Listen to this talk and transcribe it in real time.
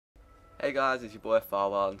Hey guys, it's your boy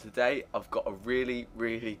Farwell, and today I've got a really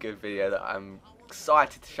good video that I'm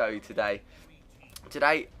excited to show you today.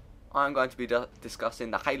 Today I'm going to be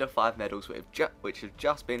discussing the Halo 5 medals which have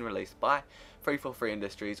just been released by 343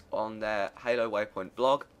 Industries on their Halo Waypoint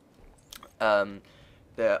blog, the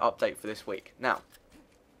update for this week. Now,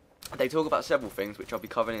 they talk about several things which I'll be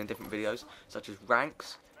covering in different videos, such as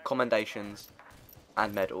ranks, commendations,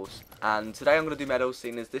 and medals. And today I'm going to do medals,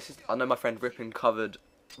 seeing as I know my friend Ripon covered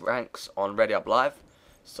ranks on Ready Up Live,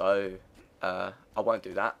 so I won't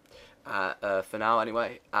do that for now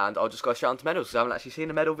anyway, and I'll just go straight on to medals because I haven't actually seen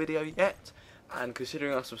a medal video yet, and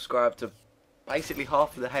considering I subscribe to basically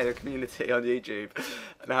half of the Halo community on YouTube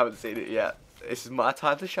and I haven't seen it yet, this is my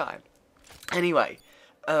time to shine. Anyway,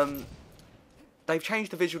 they've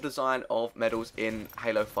changed the visual design of medals in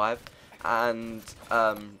Halo 5, and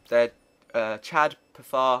Chad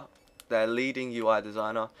Pafar, their leading UI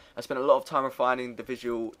designer, has spent a lot of time refining the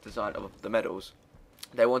visual design of the medals.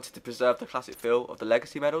 They wanted to preserve the classic feel of the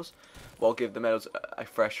legacy medals while give the medals a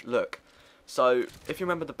fresh look. So if you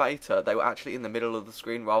remember the beta, they were actually in the middle of the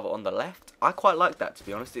screen rather on the left. I quite like that, to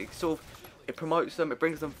be honest. It promotes them, it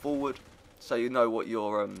brings them forward, so you know what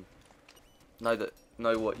you're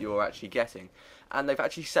know what you're actually getting. And they've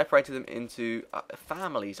actually separated them into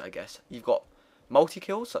families, I guess. You've got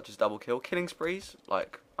multi-kills, such as double kill, killing sprees,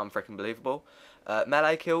 like unfreaking believable,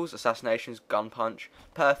 melee kills, assassinations, gun punch,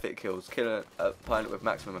 perfect kills, killing an opponent with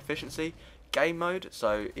maximum efficiency, game mode,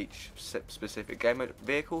 so each specific game mode,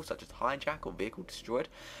 vehicle, such as hijack or vehicle destroyed,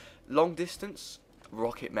 long distance,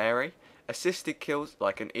 Rocket Mary, assisted kills,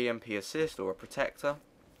 like an EMP assist or a protector,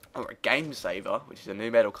 or a game saver, which is a new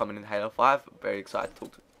medal coming in Halo 5, I'm very excited to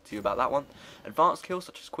talk to you about that one, advanced kills,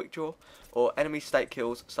 such as quick draw, or enemy state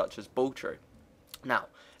kills, such as ball true. Now,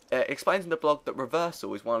 it explains in the blog that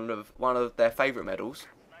Reversal is one of their favourite medals.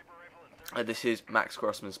 This is Max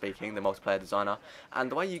Grossman speaking, the multiplayer designer.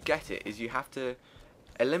 And the way you get it is you have to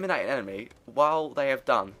eliminate an enemy while they have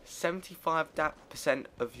done 75%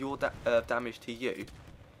 of your damage to you,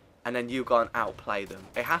 and then you go and outplay them.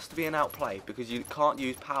 It has to be an outplay because you can't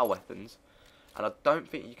use power weapons, and I don't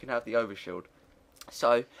think you can have the overshield.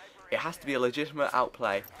 So it has to be a legitimate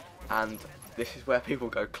outplay, and this is where people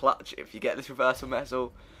go clutch. If you get this reversal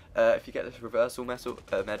medal, medal,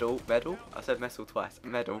 I said medal twice,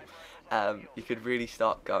 medal, you could really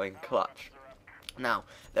start going clutch. Now,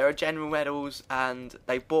 there are general medals, and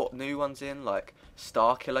they brought new ones in, like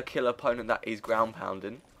Star Killer, kill opponent that is ground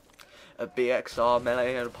pounding, a BXR,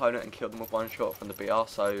 melee an opponent and kill them with one shot from the BR,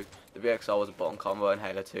 so the BXR was a bottom combo in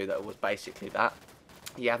Halo 2 that was basically that.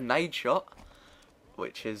 You have Nade Shot,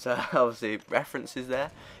 which is obviously references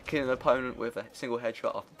there, killing an opponent with a single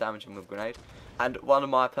headshot after damaging with a grenade, and one of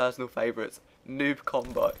my personal favourites, Noob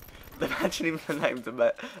Combo. They've actually named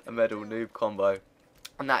a medal Noob Combo,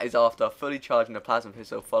 and that is after fully charging a plasma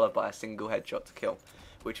pistol followed by a single headshot to kill,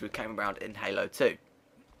 which came around in Halo 2.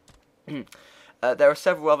 There are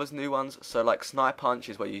several others new ones, so like Snipe Punch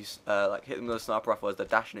is where you like hit them with a sniper rifle as they're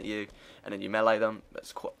dashing at you, and then you melee them.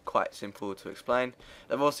 That's quite simple to explain.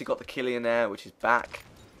 They've also got the Killionaire, which is back.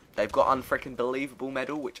 They've got Unfreaking Believable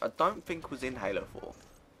medal, which I don't think was in Halo 4.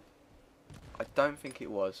 I don't think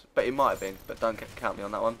it was, but it might have been, but don't count me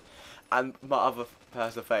on that one. And my other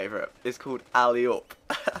personal favourite is called Alley Up.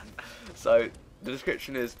 So the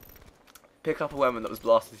description is, pick up a weapon that was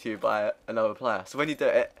blasted to you by another player. So when you do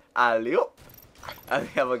it, Alley Up, and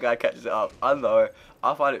the other guy catches it up. I don't know,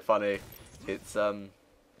 I find it funny. It's I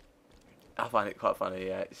find it quite funny.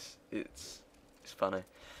 Yeah, it's funny.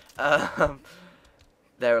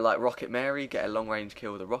 There are like Rocket Mary, get a long range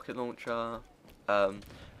kill with a rocket launcher.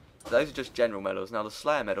 Those are just general medals. Now the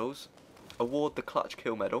Slayer medals award the Clutch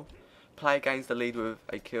Kill medal. Player gains the lead with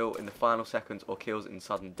a kill in the final seconds or kills in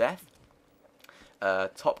sudden death.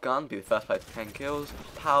 Top Gun, be the first player to 10 kills.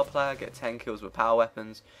 Power Player, get 10 kills with power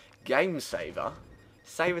weapons. Game Saver,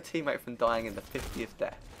 save a teammate from dying in the 50th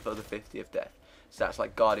death, for the 50th death. So that's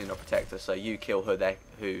like Guardian or Protector, so you kill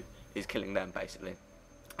who is killing them basically.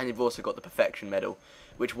 And you've also got the Perfection medal,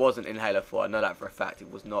 which wasn't in Halo 4. I know that for a fact,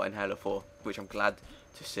 it was not in Halo 4, which I'm glad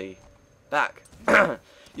to see back.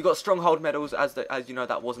 You've got Stronghold medals, as you know,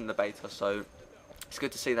 that wasn't the beta, so it's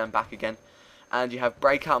good to see them back again. And you have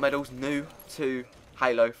Breakout medals, new to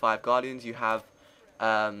Halo 5 Guardians. You have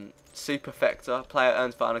Superfector, player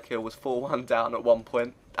earns final kill, was 4-1 down at one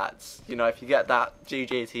point. That's, you know, if you get that,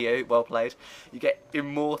 GG to you, well played. You get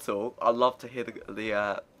Immortal. I love to hear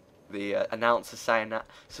the announcer saying that.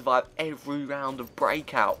 Survive every round of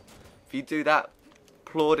Breakout. If you do that,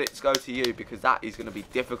 plaudits go to you, because that is going to be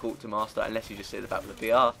difficult to master unless you just sit at the back with the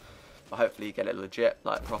BR. But hopefully you get it legit,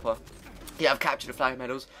 like proper. You have capture the flag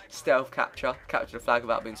medals, stealth capture, capture the flag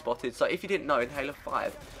without being spotted. So if you didn't know, in Halo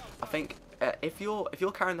 5, I think if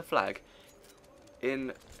you're carrying the flag,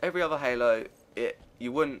 in every other Halo,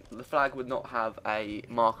 the flag would not have a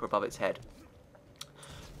marker above its head.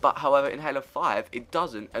 But however, in Halo 5, it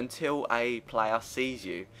doesn't until a player sees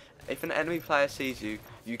you. If an enemy player sees you,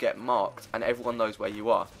 you get marked, and everyone knows where you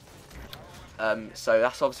are. So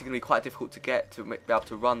that's obviously going to be quite difficult to get, to be able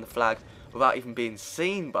to run the flag without even being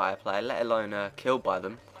seen by a player, let alone killed by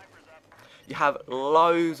them. You have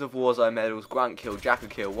loads of Warzone medals: Grunt kill, Jacker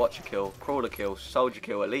kill, Watcher kill, Crawler kill, Soldier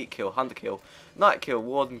kill, Elite kill, Hunter kill, Knight kill,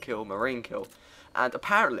 Warden kill, Marine kill. And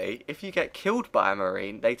apparently, if you get killed by a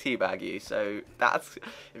Marine, they teabag you. So that's,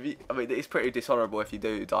 it's pretty dishonourable if you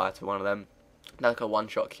do die to one of them. That's like a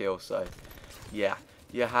one-shot kill. So yeah,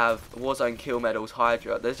 you have Warzone kill medals,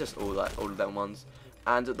 Hydra. There's just all of them ones.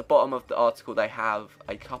 And at the bottom of the article, they have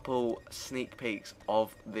a couple sneak peeks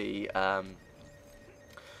of the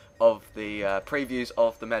previews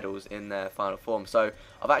of the medals in their final form. So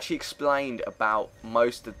I've actually explained about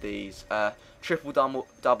most of these. Triple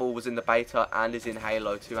double was in the beta and is in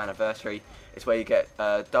Halo 2 Anniversary. It's where you get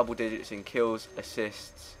double digits in kills,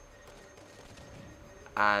 assists,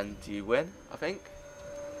 and you win, I think.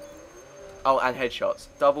 Oh, and headshots.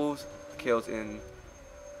 Double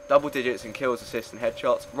digits in kills, assists, and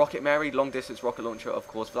headshots. Rocket Mary, long distance rocket launcher, of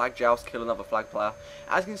course. Flag joust, kill another flag player.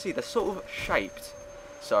 As you can see, they're sort of shaped.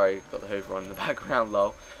 Sorry, got the Hoover on in the background,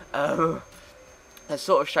 lol. They're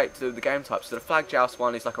sort of shaped to the game type. So the flag joust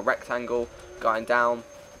one is like a rectangle going down,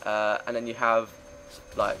 and then you have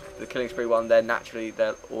like the killing spree one.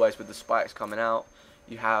 They're always with the spikes coming out.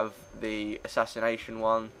 You have the assassination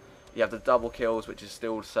one. You have the double kills, which is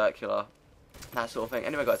still circular. That sort of thing.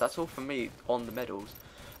 Anyway, guys, that's all from me on the medals.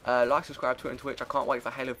 Like, subscribe, Twitter and Twitch. I can't wait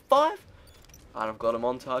for Halo 5. And I've got a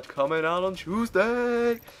montage coming out on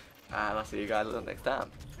Tuesday. And I'll see you guys next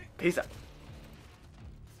time. Peace out.